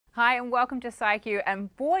Hi and welcome to ScIQ,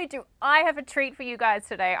 and boy do I have a treat for you guys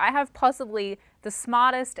today. I have possibly the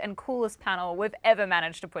smartest and coolest panel we've ever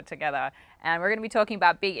managed to put together, and we're going to be talking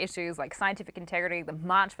about big issues like scientific integrity, the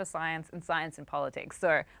march for science, and science in politics.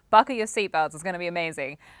 So buckle your seatbelts, it's going to be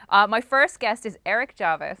amazing. My first guest is Erich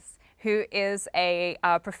Jarvis, who is a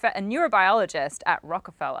neurobiologist at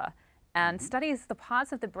Rockefeller and studies the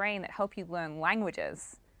parts of the brain that help you learn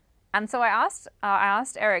languages. And so I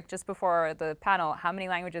asked Erich just before the panel, how many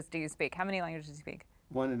languages do you speak? How many languages do you speak?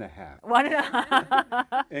 1.5.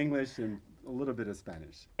 1.5. English and a little bit of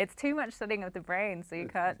Spanish. It's too much studying of the brain, so you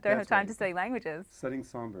don't have time to study languages. Studying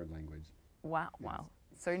songbird language. Wow, yes. wow.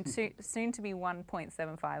 So soon to be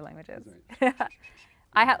 1.75 languages. That's right.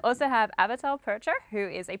 I also have Avatil Percher, who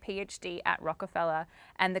is a PhD at Rockefeller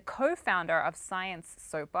and the co-founder of Science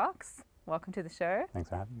Soapbox. Welcome to the show. Thanks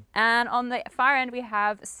for having me. And on the far end, we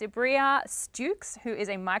have Sabriya Stukes, who is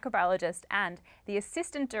a microbiologist and the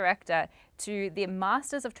assistant director to the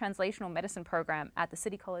Masters of Translational Medicine program at the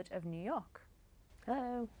City College of New York.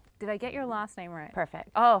 Hello. Did I get your last name right?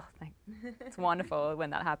 Perfect. Oh, it's wonderful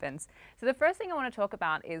when that happens. So the first thing I want to talk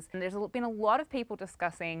about is there's been a lot of people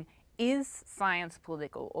discussing, is science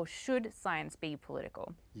political or should science be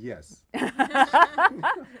political? Yes.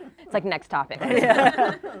 It's like next topic.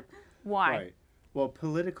 Yeah. Why? Right. Well,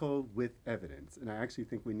 political with evidence. And I actually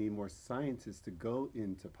think we need more scientists to go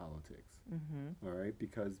into politics. All right?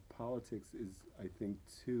 Because politics is, I think,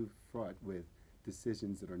 too fraught with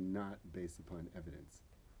decisions that are not based upon evidence.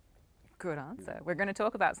 Good answer. We're going to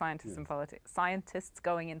talk about scientists and politics. Scientists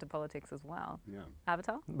going into politics as well. Yeah.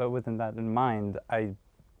 Avatil? But within that in mind, the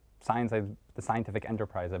scientific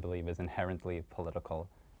enterprise, I believe, is inherently political.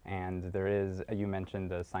 And there is, you mentioned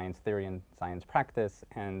the science theory and science practice,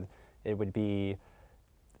 and it would be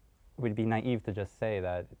naive to just say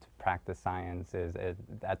that to practice science is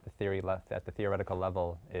at the theoretical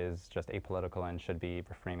level is just apolitical and should be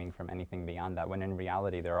refraining from anything beyond that, when in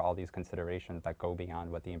reality there are all these considerations that go beyond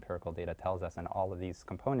what the empirical data tells us, and all of these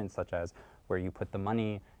components, such as where you put the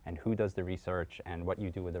money and who does the research and what you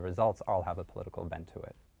do with the results, all have a political bent to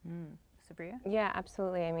it. Sabriya? Yeah,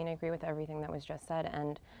 absolutely. I mean, I agree with everything that was just said.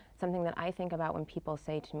 And something that I think about when people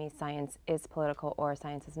say to me science is political or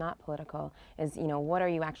science is not political is, you know, what are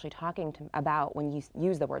you actually talking about when you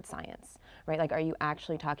use the word science, right? Like, are you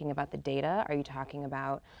actually talking about the data? Are you talking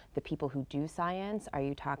about the people who do science? Are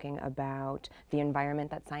you talking about the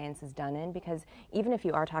environment that science is done in? Because even if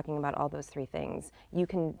you are talking about all those three things, you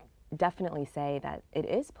can definitely say that it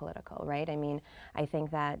is political, right? I mean, I think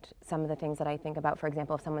that some of the things that I think about, for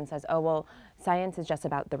example, if someone says, oh, well, science is just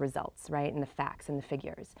about the results, right, and the facts and the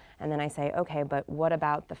figures. And then I say, okay, but what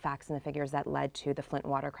about the facts and the figures that led to the Flint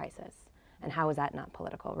water crisis? And how is that not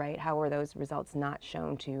political, right? How were those results not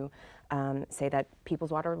shown to say that people's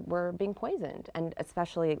water were being poisoned, and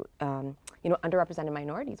especially, you know, underrepresented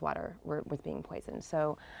minorities' water was being poisoned?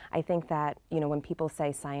 So I think that, you know, when people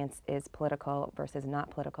say science is political versus not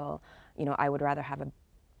political, you know, I would rather have a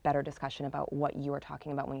better discussion about what you are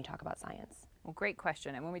talking about when you talk about science. Well, great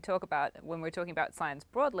question. And when we're talking about science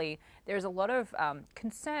broadly, there's a lot of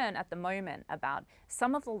concern at the moment about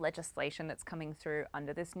some of the legislation that's coming through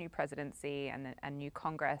under this new presidency and a new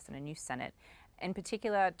Congress and a new Senate. In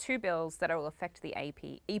particular, two bills that will affect the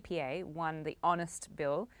EPA. One, the Honest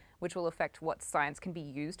Bill, which will affect what science can be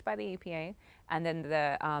used by the EPA, and then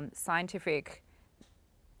the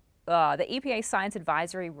the EPA Science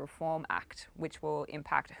Advisory Reform Act, which will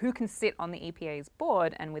impact who can sit on the EPA's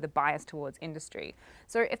board and with a bias towards industry.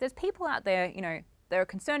 So if there's people out there, you know, they're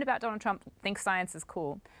concerned about Donald Trump, think science is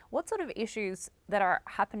cool, what sort of issues that are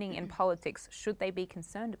happening in politics should they be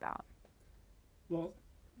concerned about? Well,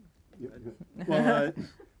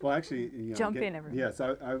 well, actually, you know, Jump in, everyone. Yes,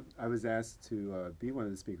 I was asked to be one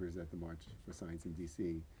of the speakers at the March for Science in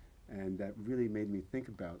DC, and that really made me think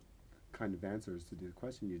about kind of answers to the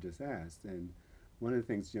question you just asked. And one of the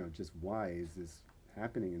things, you know, just why is this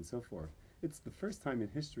happening and so forth. It's the first time in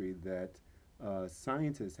history that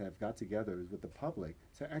scientists have got together with the public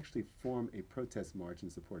to actually form a protest march in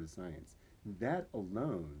support of science. That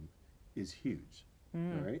alone is huge,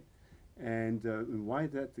 all right? And why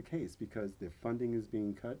is that the case? Because their funding is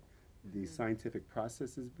being cut, the scientific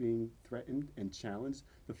process is being threatened and challenged.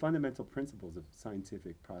 The fundamental principles of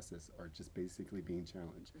scientific process are just basically being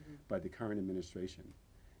challenged by the current administration.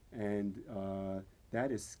 And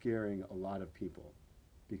that is scaring a lot of people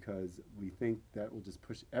because we think that will just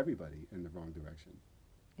push everybody in the wrong direction.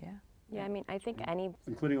 Yeah. Yeah, I mean, I think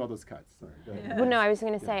including all those cuts. Sorry, go ahead. Well, no, I was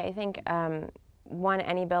going to say, I think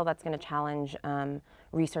any bill that's going to challenge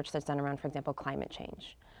research that's done around, for example, climate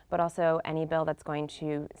change, but also any bill that's going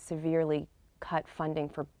to severely cut funding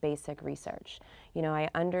for basic research. You know, I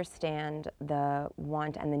understand the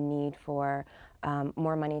want and the need for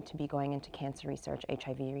more money to be going into cancer research,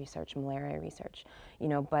 HIV research, malaria research, you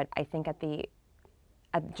know, but I think at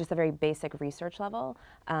just a very basic research level,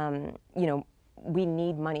 you know, we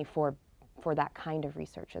need money for that kind of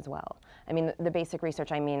research as well. I mean, the basic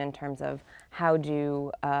research I mean in terms of how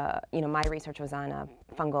do, you know, my research was on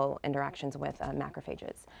fungal interactions with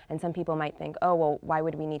macrophages. And some people might think, oh, well, why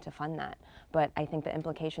would we need to fund that? But I think the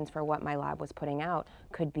implications for what my lab was putting out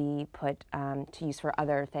could be put to use for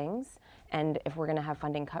other things. And if we're going to have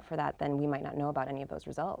funding cut for that, then we might not know about any of those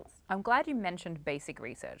results. I'm glad you mentioned basic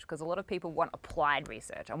research, because a lot of people want applied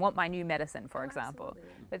research. I want my new medicine, for example.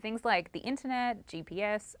 Absolutely. But things like the internet,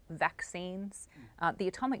 GPS, vaccines, the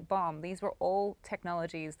atomic bomb, these were all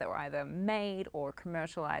technologies that were either made or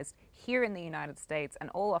commercialized here in the United States, and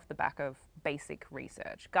all off the back of basic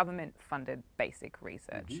research, government-funded basic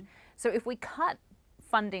research. So if we cut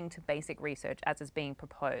funding to basic research as is being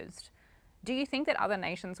proposed, do you think that other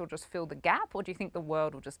nations will just fill the gap, or do you think the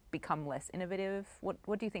world will just become less innovative?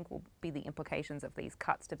 What do you think will be the implications of these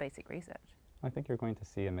cuts to basic research? I think you're going to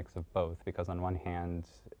see a mix of both, because on one hand,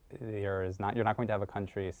 you're not going to have a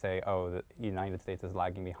country say, oh, the United States is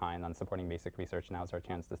lagging behind on supporting basic research, now's our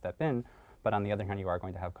chance to step in. But on the other hand, you are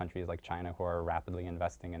going to have countries like China who are rapidly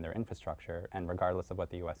investing in their infrastructure, and regardless of what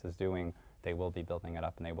the US is doing, they will be building it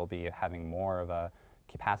up, and they will be having more of a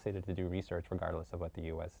capacity to do research regardless of what the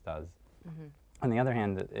US does. On the other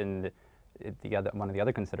hand, one of the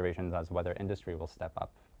other considerations is whether industry will step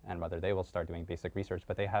up and whether they will start doing basic research,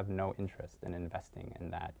 but they have no interest in investing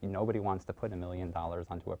in that. Nobody wants to put $1 million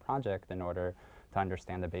onto a project in order to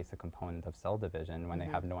understand the basic component of cell division when they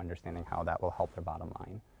have no understanding how that will help their bottom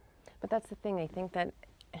line. But that's the thing, I think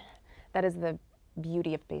that is the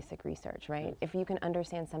beauty of basic research, right? If you can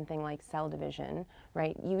understand something like cell division,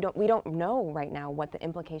 right, we don't know right now what the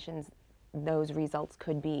implications those results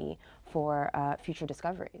could be for future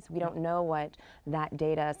discoveries. We don't know what that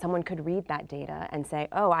data, someone could read that data and say,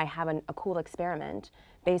 oh, I have a cool experiment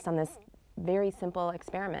based on this very simple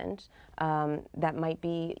experiment that might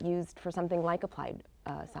be used for something like applied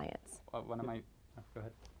science. Go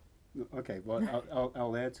ahead. Okay, well,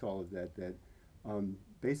 I'll add to all of that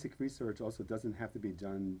basic research also doesn't have to be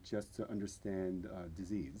done just to understand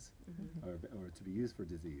disease or to be used for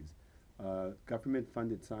disease.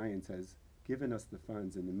 Government-funded science has given us the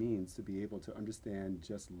funds and the means to be able to understand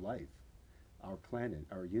just life, our planet,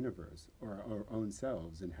 our universe, or our own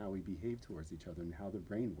selves, and how we behave towards each other and how the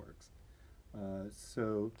brain works.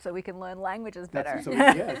 So we can learn languages better.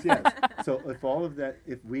 Yes. So if all of that,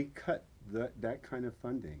 if we cut that kind of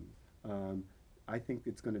funding, I think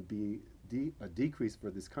it's going to be a decrease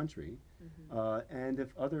for this country. And if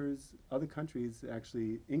other countries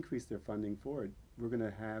actually increase their funding for it, we're going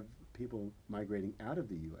to have people migrating out of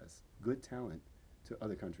the U.S., good talent, to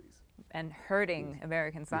other countries. And hurting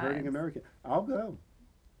American science. Hurting American. I'll go,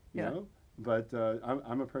 you know, but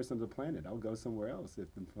I'm a person of the planet. I'll go somewhere else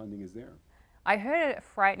if the funding is there. I heard a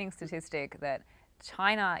frightening statistic that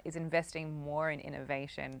China is investing more in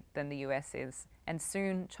innovation than the US is, and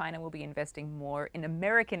soon China will be investing more in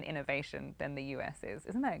American innovation than the US is.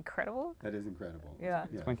 Isn't that incredible? That is incredible. Yeah.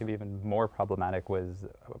 It's going to be even more problematic with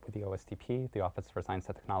the OSTP, the Office for Science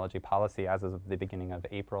and Technology Policy. As of the beginning of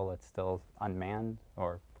April, it's still unmanned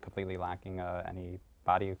or completely lacking any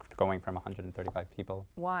body, going from 135 people.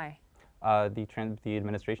 Why? The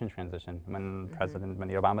administration transition. When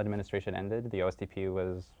the Obama administration ended, the OSTP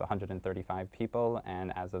was 135 people,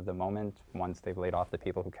 and as of the moment, once they've laid off the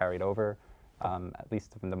people who carried over, at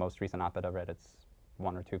least from the most recent op-ed I read, it's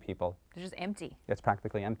 1 or 2 people. They're just empty. It's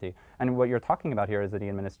practically empty. And what you're talking about here is that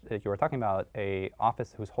you were talking about an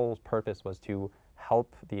office whose whole purpose was to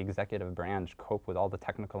help the executive branch cope with all the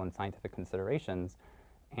technical and scientific considerations,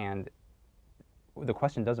 and the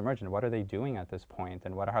question does emerge, and what are they doing at this point,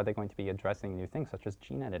 and how are they going to be addressing new things such as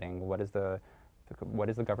gene editing? What is the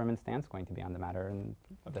government stance going to be on the matter? And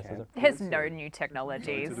there's no new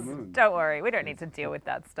technologies. Don't worry, we don't need to deal with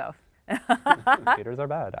that stuff. Computers are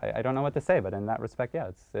bad. I don't know what to say, but in that respect,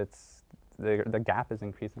 yeah, the gap is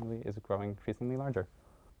growing increasingly larger.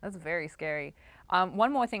 That's very scary.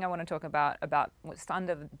 One more thing I want to talk about what's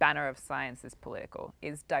under the banner of science is political,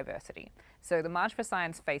 is diversity. So the March for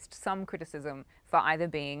Science faced some criticism for either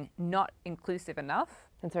being not inclusive enough.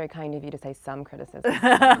 It's very kind of you to say some criticism.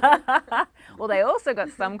 Well, they also got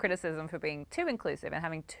some criticism for being too inclusive and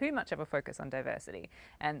having too much of a focus on diversity.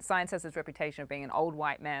 And science has its reputation of being an old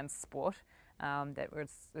white man's sport.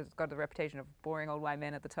 It's got the reputation of boring old white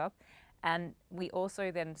men at the top. And we also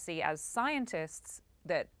then see as scientists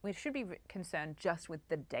that we should be concerned just with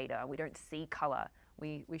the data. We don't see color.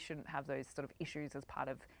 We shouldn't have those sort of issues as part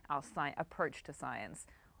of our approach to science.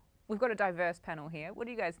 We've got a diverse panel here. What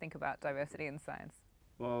do you guys think about diversity in science?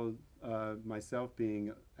 Well, myself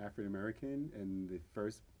being African American and the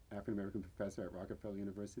first African American professor at Rockefeller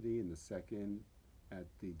University and the second at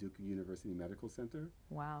the Duke University Medical Center.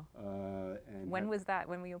 Wow. And when was that?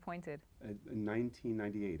 When were you appointed? In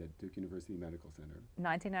 1998 at Duke University Medical Center.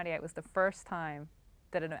 1998 was the first time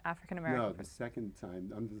that an African American. No, the second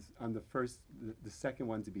time. I'm the second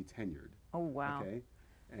one to be tenured. Oh wow. Okay,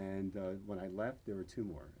 and when I left, there were 2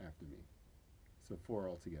 more after me, so 4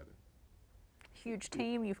 altogether. Huge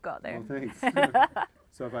team you've got there. Well, thanks.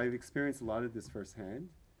 So I've experienced a lot of this firsthand,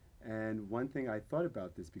 and one thing I thought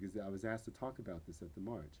about this because I was asked to talk about this at the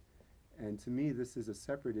march, and to me this is a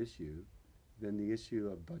separate issue than the issue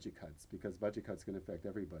of budget cuts, because budget cuts can affect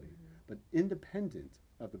everybody. Mm-hmm. But independent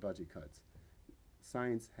of the budget cuts,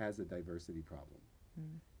 science has a diversity problem.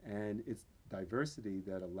 Mm. And it's diversity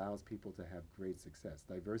that allows people to have great success.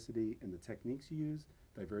 Diversity in the techniques you use,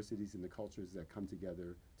 diversities in the cultures that come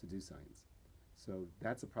together to do science. So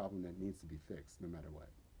that's a problem that needs to be fixed no matter what.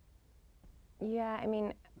 Yeah, I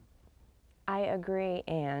mean, I agree,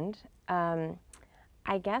 and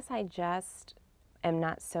I guess I just am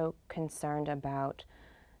not so concerned about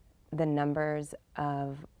the numbers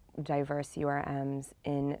of diverse URMs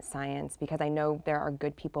in science, because I know there are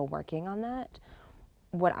good people working on that.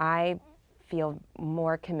 What I feel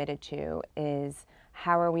more committed to is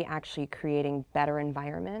how are we actually creating better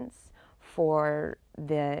environments for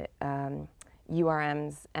the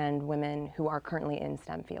URMs and women who are currently in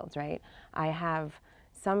STEM fields, right? I have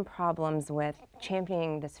some problems with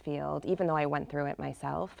championing this field, even though I went through it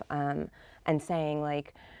myself, and saying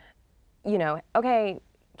like, you know, okay,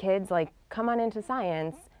 kids, like, come on into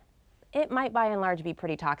science. It might by and large be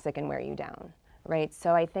pretty toxic and wear you down, right?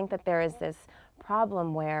 So I think that there is this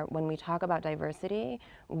problem where when we talk about diversity,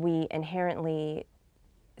 we inherently,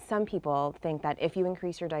 some people think that if you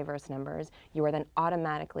increase your diverse numbers, you are then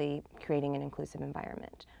automatically creating an inclusive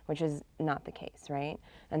environment, which is not the case, right?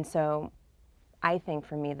 And so I think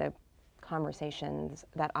for me, the conversations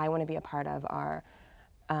that I want to be a part of are,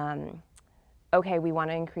 okay, we want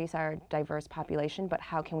to increase our diverse population, but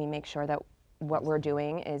how can we make sure that what we're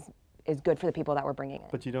doing is good for the people that we're bringing in?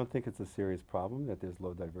 But you don't think it's a serious problem that there's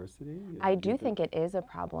low diversity? I do think it is a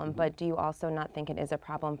problem, but do you also not think it is a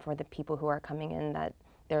problem for the people who are coming in that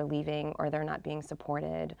they're leaving or they're not being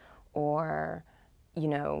supported, or, you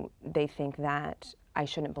know, they think that I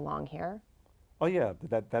shouldn't belong here? Oh yeah,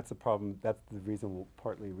 but that's a problem. That's the reason,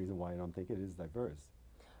 partly the reason why I don't think it is diverse.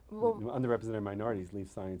 Well, underrepresented minorities leave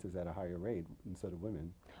sciences at a higher rate, and so do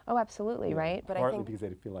women. Oh, absolutely, Yeah, right? But partly I think because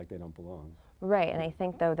they feel like they don't belong. Right, and I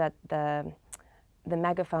think though that the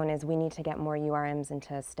megaphone is we need to get more URMs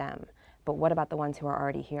into STEM, but what about the ones who are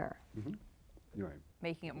already here? Mm-hmm. You're right.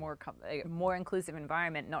 Making it a more inclusive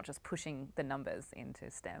environment, not just pushing the numbers into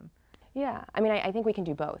STEM. Yeah, I mean, I think we can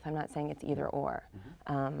do both. I'm not saying it's either or.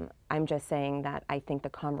 Mm-hmm. I'm just saying that I think the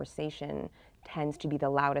conversation tends to be the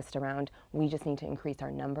loudest around we just need to increase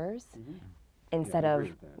our numbers, mm-hmm. instead of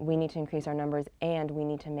we need to increase our numbers and we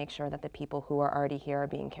need to make sure that the people who are already here are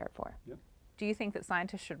being cared for. Yep. Do you think that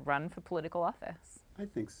scientists should run for political office? I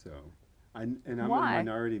think so. And I'm Why? a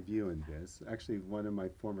minority view in this. Actually, one of my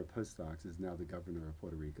former postdocs is now the governor of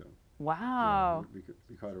Puerto Rico. Wow.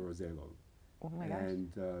 Ricardo Rossello. Oh my gosh.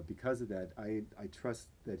 And because of that, I trust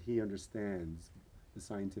that he understands the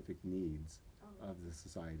scientific needs of the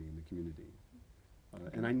society and the community.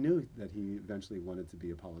 And I knew that he eventually wanted to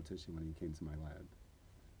be a politician when he came to my lab.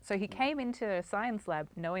 So he came into a science lab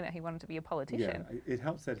knowing that he wanted to be a politician. Yeah, it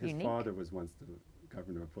helps that his Unique. Father was once the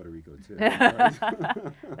governor of Puerto Rico too.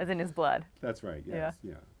 That's in his blood. That's right, yes,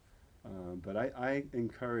 yeah. But I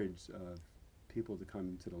encourage people to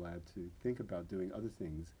come to the lab to think about doing other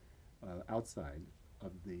things outside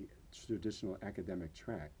of the traditional academic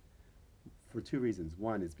track for 2 reasons.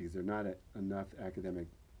 One is because there are not enough academic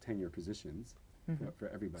tenure positions for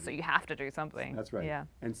everybody. So you have to do something. That's right. Yeah.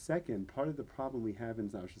 And second, part of the problem we have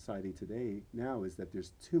in our society today now is that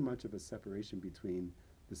there's too much of a separation between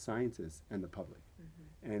the scientists and the public.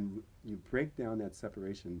 Mm-hmm. And you break down that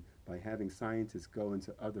separation by having scientists go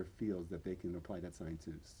into other fields that they can apply that science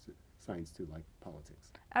to, like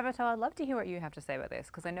politics. Avatil, I'd love to hear what you have to say about this,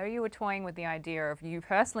 because I know you were toying with the idea of you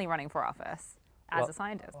personally running for office as a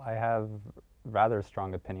scientist. I have rather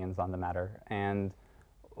strong opinions on the matter, and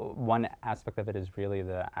one aspect of it is really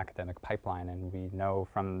the academic pipeline, and we know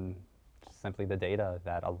from simply the data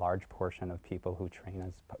that a large portion of people who train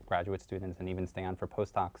as graduate students and even stay on for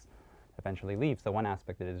postdocs eventually leave. So one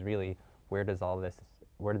aspect of it is really where does all this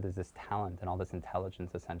does this talent and all this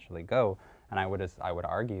intelligence essentially go? And I would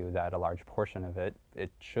argue that a large portion of it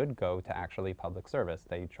should go to actually public service.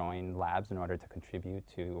 They join labs in order to contribute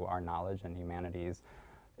to our knowledge and humanities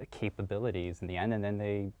capabilities in the end, and then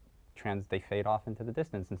they fade off into the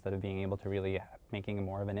distance instead of being able to really making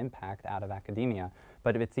more of an impact out of academia.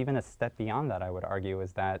 But if it's even a step beyond that, I would argue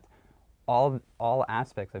is that all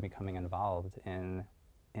aspects of becoming involved in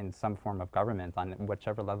some form of government on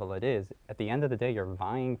whichever level it is, at the end of the day, you're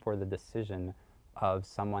vying for the decision of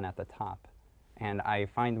someone at the top. And I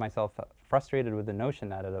find myself frustrated with the notion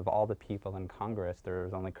that out of all the people in Congress,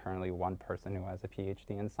 there's only currently one person who has a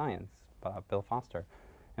PhD in science, Bill Foster.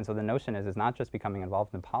 And so the notion is not just becoming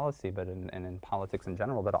involved in policy, but in politics in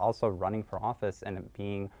general, but also running for office and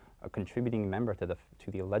being a contributing member to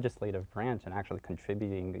the legislative branch and actually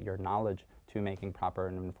contributing your knowledge to making proper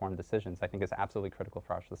and informed decisions, I think is absolutely critical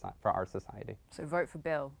for our society. So vote for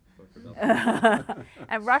Bill. Vote for Bill.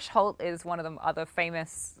 And Rush Holt is one of the other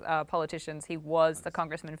famous politicians. He was the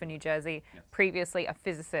congressman for New Jersey, previously a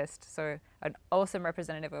physicist, so an awesome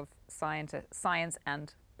representative of science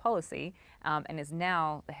and policy, and is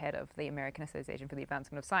now the head of the American Association for the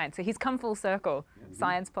Advancement of Science. So he's come full circle,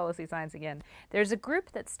 science, policy, science again. There's a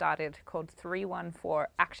group that started called 314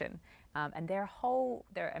 Action, and they're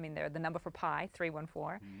the number for pi,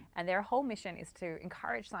 314, and their whole mission is to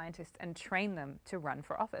encourage scientists and train them to run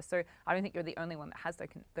for office. So I don't think you're the only one that has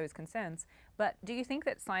those concerns, but do you think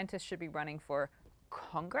that scientists should be running for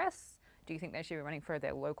Congress? Do you think they should be running for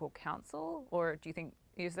their local council? Or do you think,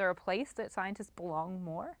 is there a place that scientists belong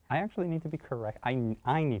more? I actually need to be correct. I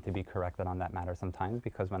need to be corrected on that matter sometimes,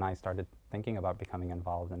 because when I started thinking about becoming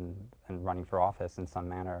involved and running for office in some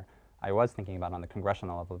manner, I was thinking about on the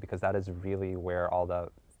congressional level, because that is really where all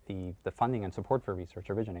the funding and support for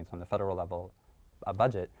research originates, on the federal level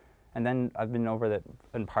budget. And then I've been over that,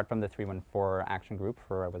 in part from the 314 Action Group,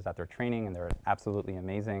 I was at their training, and they're absolutely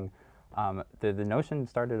amazing. The notion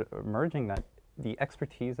started emerging that the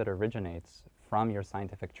expertise that originates from your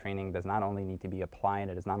scientific training does not only need to be applied,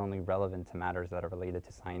 it is not only relevant to matters that are related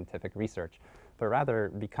to scientific research, but rather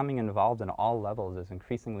becoming involved in all levels is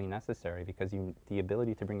increasingly necessary, because the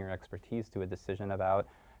ability to bring your expertise to a decision about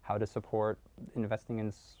how to support investing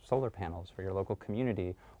in solar panels for your local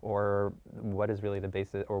community, or what is really the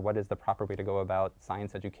basis, or what is the proper way to go about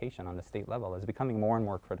science education on the state level, is becoming more and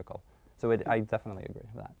more critical. So I definitely agree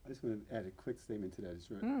with that. I just want to add a quick statement to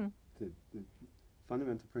that. The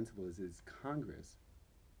fundamental principle is Congress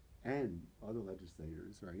and other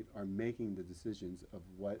legislators, right, are making the decisions of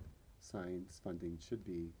what science funding should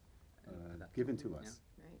be given to us.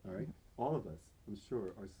 All right? All of us, I'm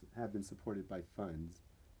sure, have been supported by funds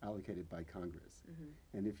allocated by Congress.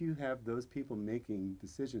 And if you have those people making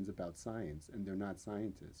decisions about science and they're not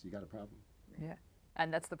scientists, you got a problem. Yeah.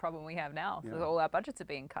 And that's the problem we have now. So all our budgets are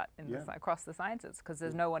being cut across the sciences, because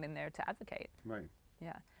there's no one in there to advocate. Right.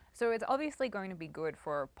 Yeah. So it's obviously going to be good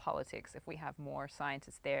for politics if we have more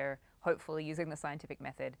scientists there, hopefully using the scientific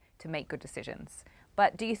method to make good decisions.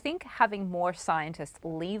 But do you think having more scientists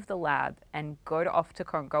leave the lab and go off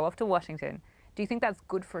to Washington, do you think that's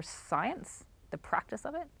good for science, the practice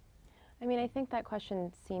of it? I mean, I think that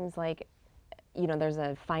question seems like, you know, there's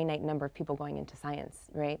a finite number of people going into science,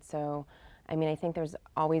 right? So, I mean, I think there's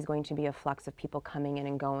always going to be a flux of people coming in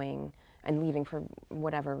and going and leaving for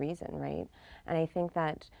whatever reason, right? And I think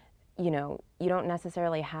that, you know, you don't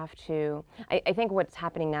necessarily have to, I think what's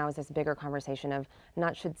happening now is this bigger conversation of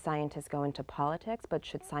not should scientists go into politics, but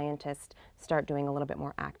should scientists start doing a little bit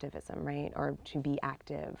more activism, right? Or to be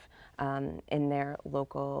active in their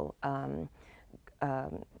local,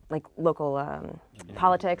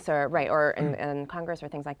 politics, or or in Congress or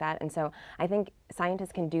things like that. And so I think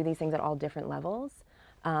scientists can do these things at all different levels.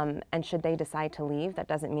 And should they decide to leave, that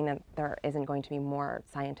doesn't mean that there isn't going to be more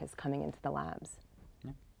scientists coming into the labs.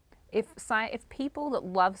 If people that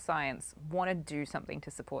love science want to do something to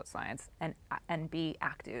support science and be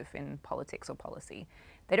active in politics or policy,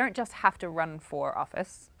 they don't just have to run for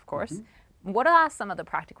office, of course. What are some of the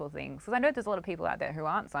practical things? Because I know there's a lot of people out there who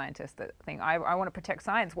aren't scientists that think, I want to protect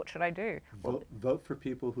science, what should I do? Vote for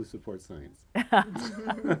people who support science. That's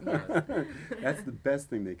the best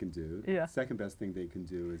thing they can do. Yeah. Second best thing they can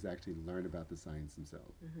do is actually learn about the science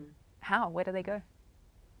themselves. How? Where do they go?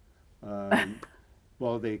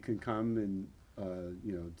 Well, they can come and,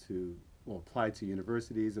 apply to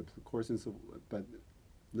universities, of course, but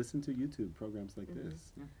listen to YouTube programs like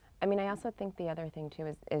this. I mean, I also think the other thing,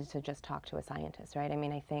 too, is to just talk to a scientist, right? I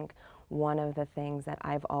mean, I think one of the things that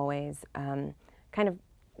I've always kind of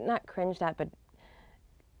not cringed at, but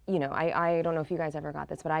you know, I don't know if you guys ever got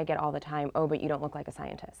this, but I get all the time, oh, but you don't look like a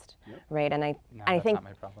scientist, right? And I think not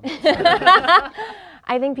my problem.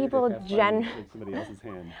 I think people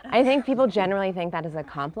I think people generally think that is a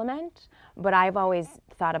compliment, but I've always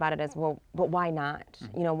thought about it as, well, but why not?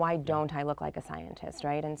 You know, why don't I look like a scientist,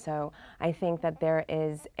 right? And so I think that there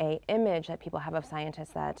is a image that people have of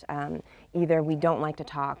scientists that either we don't like to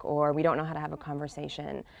talk or we don't know how to have a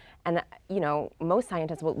conversation. And, you know, most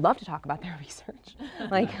scientists would love to talk about their research.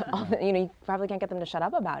 Like, you know, you probably can't get them to shut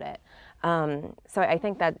up about it. So I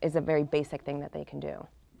think that is a very basic thing that they can do.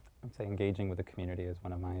 I'd say engaging with the community is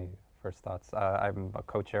one of my first thoughts. I'm a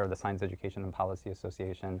co-chair of the Science Education and Policy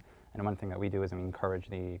Association, and one thing that we do is we encourage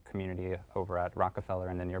the community over at Rockefeller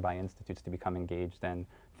and the nearby institutes to become engaged and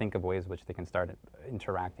think of ways which they can start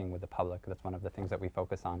interacting with the public. That's one of the things that we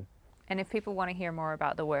focus on. And if people want to hear more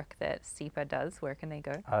about the work that SIPA does, where can they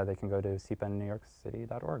go? They can go to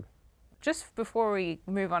sipanewyorkcity.org. Just before we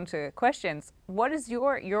move on to questions, what is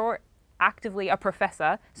you're actively a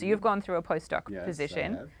professor, so you've gone through a postdoc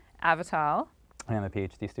position. Avatil. I am a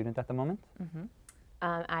PhD student at the moment.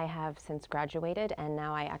 I have since graduated, and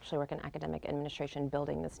now I actually work in academic administration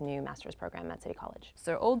building this new master's program at City College.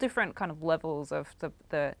 So all different kind of levels of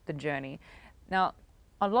the journey. Now,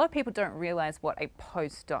 a lot of people don't realize what a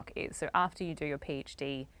postdoc is. So after you do your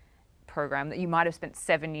PhD program that you might have spent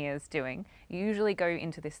 7 years doing, you usually go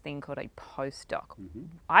into this thing called a postdoc.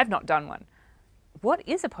 I've not done one. What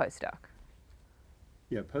is a postdoc?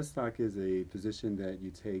 Yeah, postdoc is a position that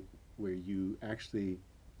you take where you actually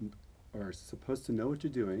are supposed to know what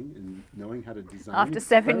you're doing and knowing how to design. After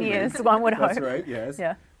 7 years, one would hope. That's right, yes.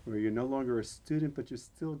 Yeah. Where you're no longer a student, but you're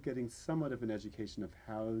still getting somewhat of an education of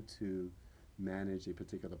how to manage a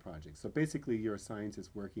particular project. So basically, you're a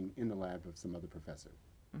scientist working in the lab of some other professor.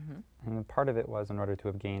 And part of it was in order to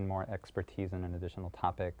have gained more expertise in an additional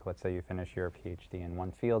topic. Let's say you finish your PhD in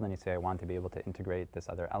one field and you say, I want to be able to integrate this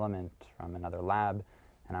other element from another lab,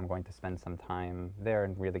 and I'm going to spend some time there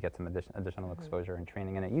and really get some additional exposure and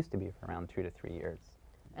training. And it used to be for around 2 to 3 years.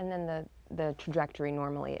 And then the trajectory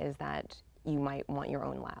normally is that you might want your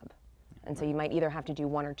own lab. And so you might either have to do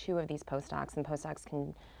 1 or 2 of these postdocs, and postdocs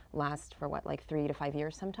can last for what, like 3 to 5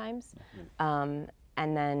 years sometimes. And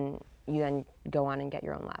then you then go on and get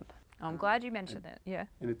your own lab. I'm glad you mentioned it, yeah.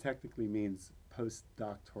 And it technically means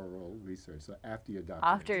postdoctoral research, so after your doctorate.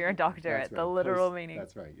 After your doctorate, That's the right. literal meaning.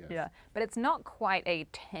 That's right, yes. Yeah, but it's not quite a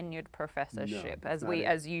tenured professorship as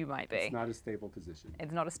you might be. It's not a stable position.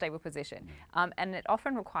 It's not a stable position. And it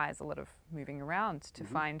often requires a lot of moving around to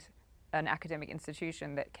find an academic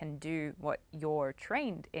institution that can do what you're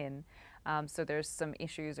trained in. So there's some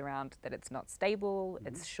issues around that it's not stable,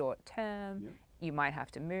 it's short term. You might have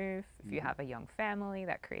to move. If you have a young family,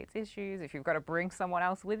 that creates issues. If you've got to bring someone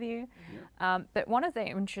else with you. But one of the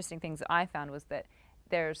interesting things that I found was that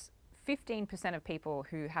there's 15% of people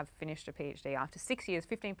who have finished a PhD after 6 years,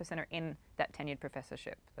 15% are in that tenured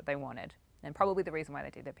professorship that they wanted, and probably the reason why they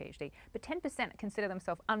did their PhD. But 10% consider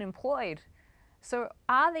themselves unemployed. So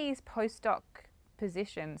are these postdoc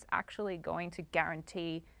positions actually going to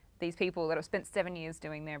guarantee these people that have spent 7 years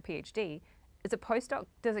doing their PhD? As a postdoc,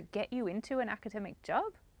 does it get you into an academic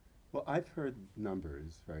job? Well, I've heard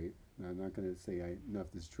numbers, right? Now, I'm not going to say I know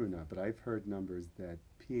if this is true or not, but I've heard numbers that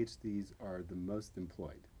PhDs are the most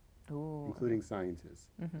employed, including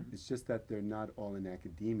scientists. It's just that they're not all in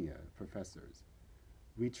academia, professors.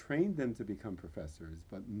 We train them to become professors,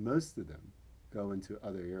 but most of them go into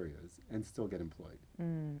other areas and still get employed.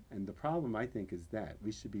 And the problem, I think, is that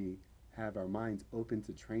we should have our minds open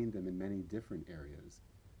to train them in many different areas.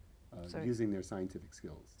 Using their scientific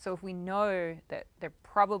skills. So if we know that they're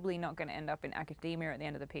probably not going to end up in academia at the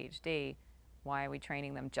end of the PhD, why are we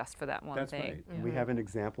training them just for that one thing? That's right. And we have an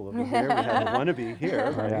example of it here. We have a wannabe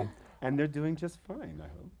here, right? And they're doing just fine, I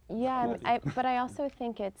hope. Yeah, but I also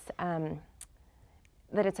think it's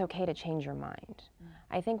that it's okay to change your mind.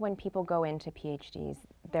 I think when people go into PhDs,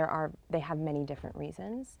 they have many different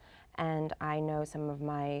reasons. And I know some of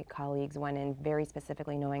my colleagues went in very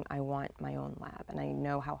specifically knowing I want my own lab, and I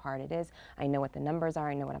know how hard it is. I know what the numbers are.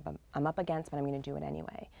 I know what I'm up against, but I'm going to do it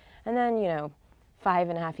anyway. And then,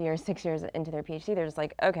 5.5 years, 6 years into their PhD, they're just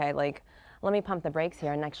like, okay, let me pump the brakes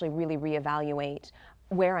here and actually really reevaluate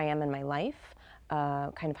where I am in my life,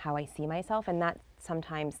 kind of how I see myself, and that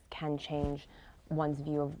sometimes can change one's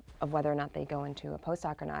view of whether or not they go into a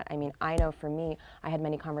postdoc or not. I mean, I know for me, I had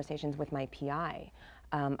many conversations with my PI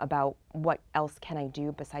about what else can I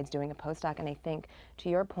do besides doing a postdoc. And I think to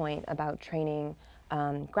your point about training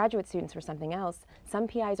graduate students for something else, some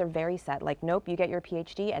PIs are very set, like, nope, you get your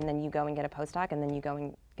PhD and then you go and get a postdoc and then you go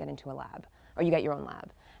and get into a lab, or you get your own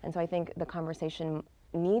lab. And so I think the conversation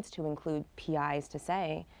needs to include PIs to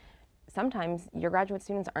say, sometimes your graduate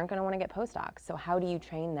students aren't going to want to get postdocs. So how do you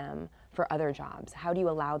train them for other jobs? How do you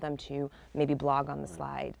allow them to maybe blog on the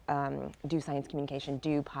slide, do science communication,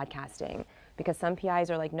 do podcasting? Because some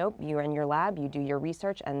PIs are like, nope, you're in your lab, you do your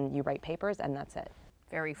research, and you write papers, and that's it.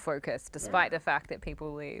 Very focused, despite the fact that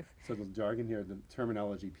people leave. So the jargon here, the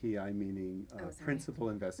terminology PI meaning principal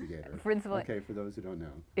investigator. Principal. Okay, for those who don't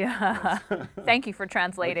know. Yeah. Yes. Thank you for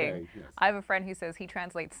translating. Okay, yes. I have a friend who says he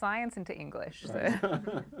translates science into English. Right.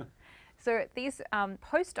 So these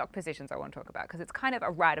postdoc positions I want to talk about, because it's kind of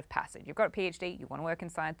a rite of passage. You've got a PhD, you want to work in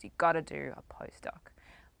science, you've got to do a postdoc.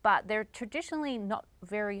 But they're traditionally not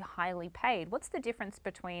very highly paid. What's the difference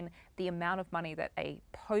between the amount of money that a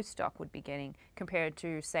postdoc would be getting compared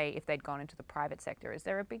to, say, if they'd gone into the private sector? Is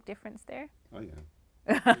there a big difference there? Oh,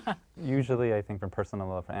 yeah. Usually, I think from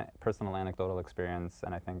personal anecdotal experience,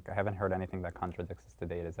 and I think I haven't heard anything that contradicts this to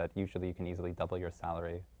date, is that usually you can easily double your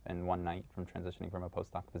salary in one night from transitioning from a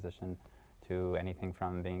postdoc position to anything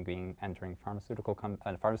from entering a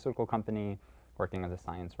pharmaceutical company, working as a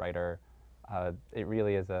science writer. It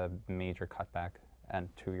really is a major cutback and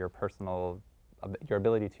to your personal, your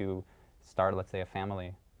ability to start, let's say, a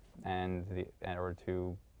family, or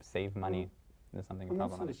to save money is something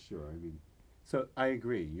problematic. I'm not so sure. I mean, so I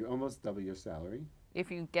agree. You almost double your salary.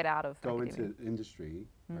 If you get out of academia. Into industry,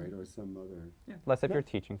 right, or some other. Yeah. Less if you're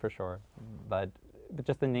teaching for sure, but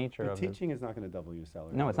just the nature of teaching is not going to double your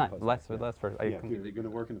salary. No, it's not. Less for. Yeah, if you're going to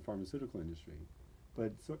work in the pharmaceutical industry,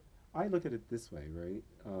 but so. I look at it this way, right?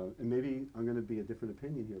 And maybe I'm going to be a different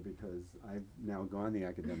opinion here because I've now gone the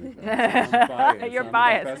academic route. So I'm biased. You're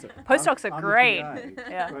biased. Postdocs are great.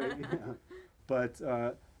 Yeah. Right, yeah. But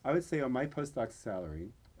I would say on my postdoc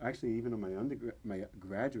salary, actually even on my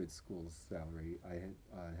graduate school salary, I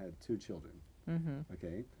had 2 children,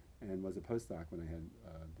 okay? And was a postdoc when I had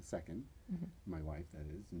the second, my wife, that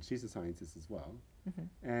is, and she's a scientist as well.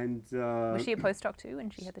 And was she a postdoc too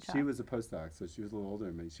when she had the child? She was a postdoc, so she was a little older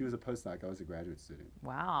than me. She was a postdoc. I was a graduate student.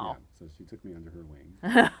 Wow. Yeah, so she took me under her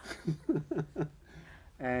wing.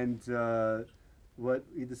 And what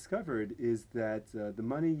we discovered is that the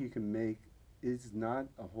money you can make is not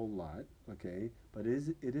a whole lot, okay, but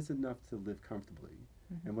it is enough to live comfortably.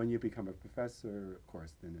 And when you become a professor, of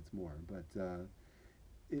course, then it's more. But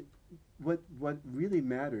what really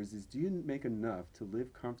matters is, do you make enough to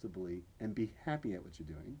live comfortably and be happy at what you're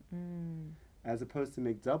doing, as opposed to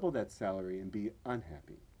make double that salary and be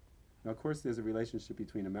unhappy. Now, of course, there's a relationship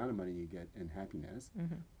between the amount of money you get and happiness,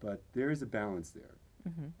 but there is a balance there.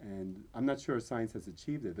 And I'm not sure if science has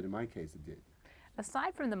achieved it, but in my case, it did.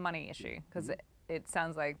 Aside from the money issue, because it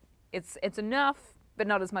sounds like it's enough, but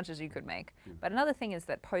not as much as you could make. But another thing is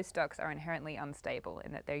that postdocs are inherently unstable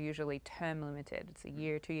in that they're usually term limited. It's a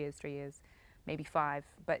year, 2 years, 3 years, maybe 5,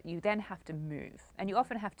 but you then have to move. And you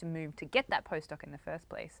often have to move to get that postdoc in the first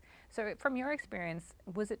place. So from your experience,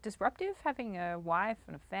 was it disruptive having a wife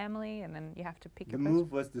and a family and then you have to pick your postdoc? The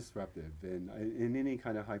move was disruptive. And in any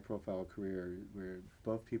kind of high profile career where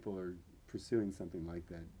both people are pursuing something like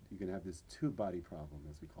that, you can have this two-body problem,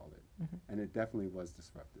 as we call it. And it definitely was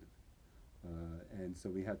disruptive. And so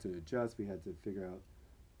we had to adjust. We had to figure out,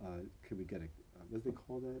 could we get what do they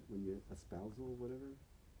call that when you a spousal, whatever?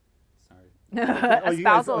 Sorry. A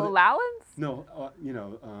spousal allowance? No,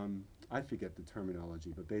 I forget the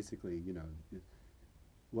terminology, but basically,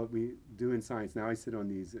 what we do in science. Now I sit on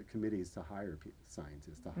these committees to hire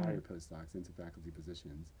scientists, to hire postdocs into faculty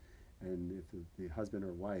positions. And if the husband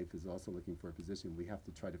or wife is also looking for a position, we have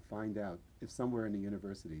to try to find out if somewhere in the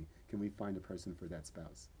university can we find a person for that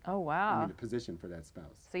spouse. Oh, wow. I mean, a position for that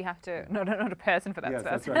spouse. So you have to, not a person for that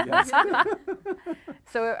spouse. Yes, that's right, yes.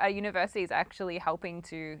 So are universities actually helping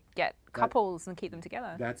to get couples and keep them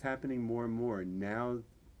together? That's happening more and more now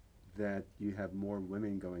that you have more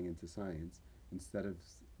women going into science instead of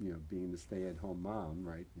being the stay-at-home mom,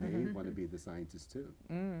 right? They want to be the scientist too.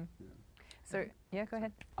 So, yeah, go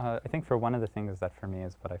ahead. I think for one of the things that for me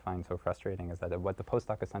is what I find so frustrating is that what the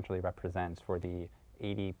postdoc essentially represents for the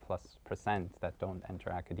 80+% that don't enter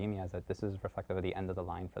academia is that this is reflective of the end of the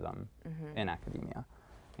line for them in academia.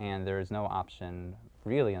 And there is no option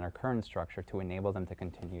really in our current structure to enable them to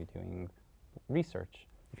continue doing research.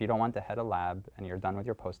 If you don't want to head a lab and you're done with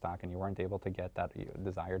your postdoc and you weren't able to get that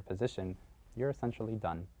desired position, you're essentially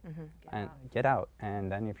done. Get out.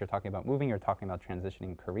 And then if you're talking about moving, you're talking about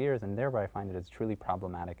transitioning careers, and there where I find it is truly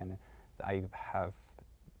problematic, and I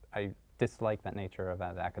dislike that nature of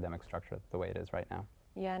the academic structure the way it is right now.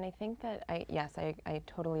 Yeah, and I think that, I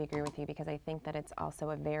totally agree with you, because I think that it's also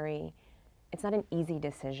it's not an easy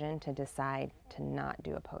decision to decide to not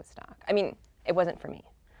do a postdoc. I mean, it wasn't for me.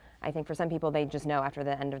 I think for some people, they just know after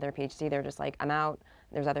the end of their PhD, they're just like, I'm out.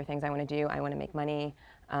 There's other things I want to do. I want to make money.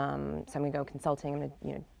 So I'm going to go consulting. I'm going to,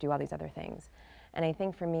 you know, do all these other things. And I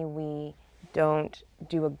think for me, we don't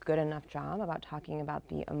do a good enough job about talking about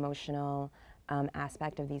the emotional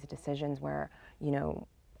aspect of these decisions where, you know,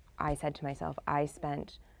 I said to myself, I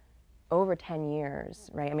spent over 10 years,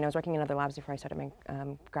 right? I mean, I was working in other labs before I started my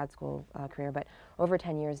grad school career, but over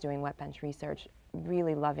 10 years doing wet bench research,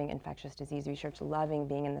 really loving infectious disease research, loving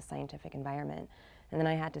being in the scientific environment. And then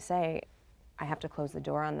I had to say, I have to close the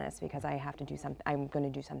door on this because I have to do something, I'm going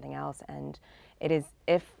to do something else. And it is,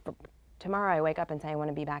 if tomorrow I wake up and say I want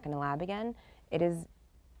to be back in the lab again, it is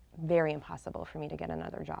very impossible for me to get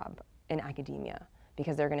another job in academia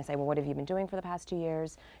because they're going to say, well, what have you been doing for the past 2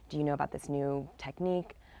 years? Do you know about this new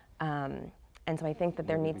technique? And so I think that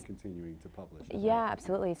there needs continuing to publish. Yeah,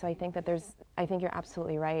 absolutely. So I think that I think you're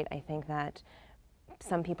absolutely right. I think that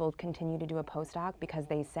some people continue to do a postdoc because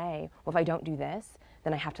they say, well, if I don't do this,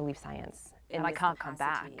 then I have to leave science. And I can't come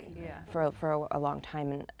back. Yeah. For a long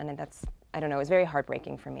time, and that's, I don't know, it's very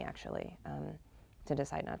heartbreaking for me actually to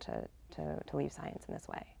decide not to leave science in this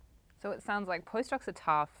way. So it sounds like postdocs are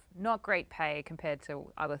tough, not great pay compared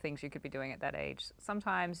to other things you could be doing at that age.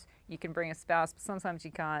 Sometimes you can bring a spouse, but sometimes you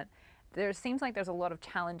can't. There seems like there's a lot of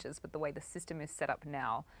challenges with the way the system is set up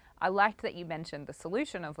now. I liked that you mentioned the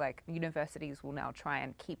solution of like universities will now try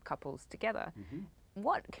and keep couples together. Mm-hmm.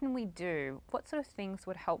 What can we do? What sort of things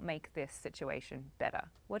would help make this situation better?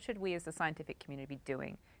 What should we as the scientific community be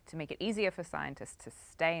doing to make it easier for scientists to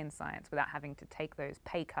stay in science without having to take those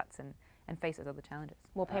pay cuts and face those other challenges?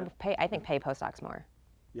 Well, I think pay postdocs more.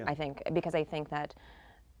 Yeah. I think, because I think that,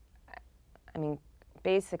 I mean,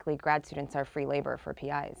 basically grad students are free labor for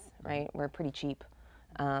PIs, right? We're pretty cheap.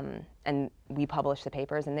 And we publish the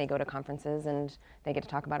papers and they go to conferences and they get to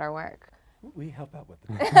talk about our work. We help out with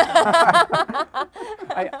them.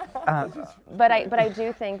 But I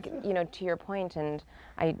do think, you know, to your point, and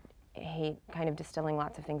I hate kind of distilling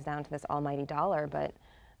lots of things down to this almighty dollar, but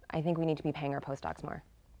I think we need to be paying our postdocs more.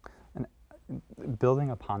 And building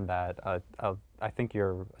upon that, I think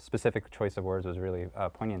your specific choice of words was really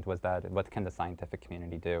poignant, was that what can the scientific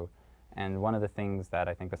community do? And one of the things that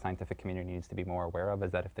I think the scientific community needs to be more aware of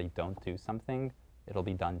is that if they don't do something, it'll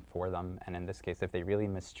be done for them. And in this case, if they really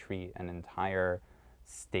mistreat an entire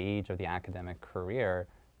stage of the academic career,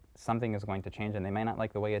 something is going to change and they may not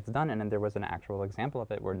like the way it's done. And then there was an actual example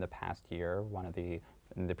of it where in the past year, one of the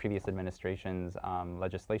previous administration's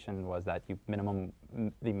legislation was that the minimum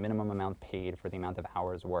amount paid for the amount of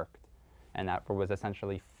hours worked. And that was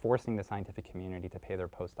essentially forcing the scientific community to pay their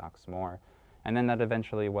postdocs more. And then that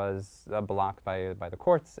eventually was blocked by the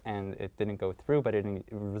courts, and it didn't go through, but it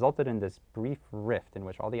resulted in this brief rift in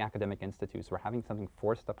which all the academic institutes were having something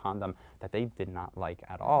forced upon them that they did not like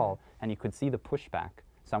at all. And you could see the pushback.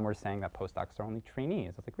 Some were saying that postdocs are only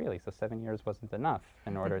trainees. I was like, really? So 7 years wasn't enough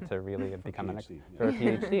in order to really become a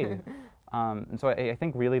PhD. And so I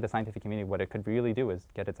think really the scientific community, what it could really do is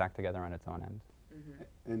get its act together on its own end. Mm-hmm.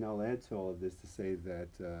 And I'll add to all of this to say that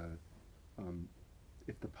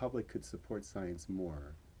if the public could support science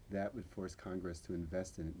more, that would force Congress to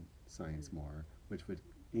invest in science more, which would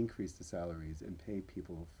increase the salaries and pay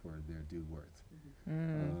people for their due worth.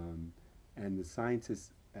 Mm-hmm. And the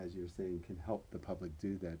scientists, as you're saying, can help the public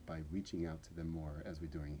do that by reaching out to them more, as we're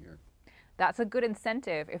doing here. That's a good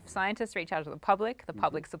incentive. If scientists reach out to the public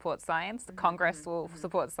supports science, the Congress will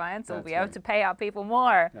support science, we'll be able to pay our people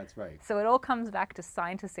more. That's right. So it all comes back to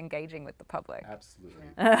scientists engaging with the public. Absolutely.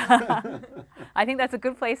 I think that's a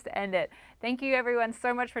good place to end it. Thank you everyone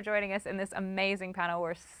so much for joining us in this amazing panel.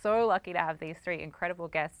 We're so lucky to have these three incredible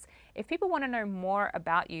guests. If people want to know more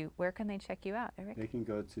about you, where can they check you out, Eric? They can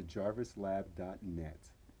go to jarvislab.net.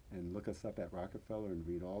 and look us up at Rockefeller and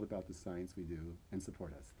read all about the science we do and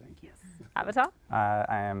support us. Thank you. Yes. Avatil? I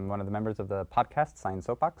am one of the members of the podcast Science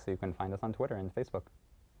Soapbox, so you can find us on Twitter and Facebook.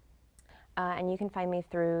 And you can find me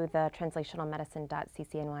through the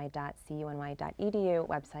translationalmedicine.ccny.cuny.edu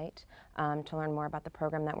website to learn more about the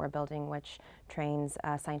program that we're building, which trains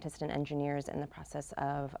scientists and engineers in the process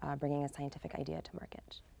of bringing a scientific idea to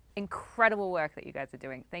market. Incredible work that you guys are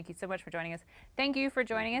doing. Thank you so much for joining us. Thank you for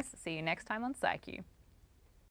joining us. See you next time on ScIQ.